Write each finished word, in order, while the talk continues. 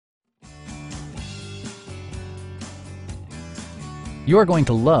You're going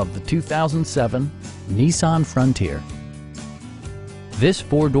to love the 2007 Nissan Frontier. This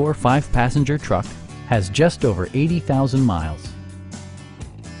four-door, five-passenger truck has just over 80,000 miles.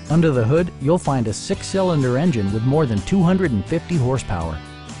 Under the hood, you'll find a six-cylinder engine with more than 250 horsepower,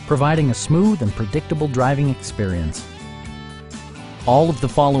 providing a smooth and predictable driving experience. All of the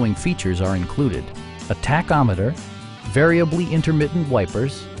following features are included: a tachometer, variably intermittent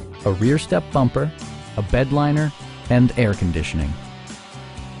wipers, a rear step bumper, a bed liner, and air conditioning.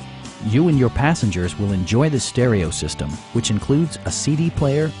 You and your passengers will enjoy the stereo system, which includes a CD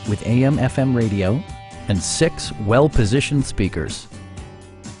player with AM/FM radio and 6 well-positioned speakers.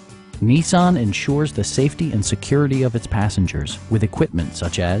 Nissan ensures the safety and security of its passengers with equipment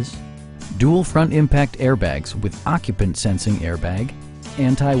such as dual front impact airbags with occupant sensing airbag,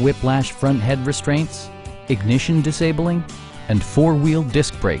 anti-whiplash front head restraints, ignition disabling, and four-wheel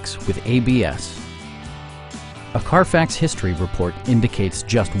disc brakes with ABS. A Carfax history report indicates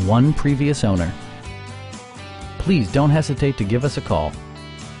just one previous owner. Please don't hesitate to give us a call.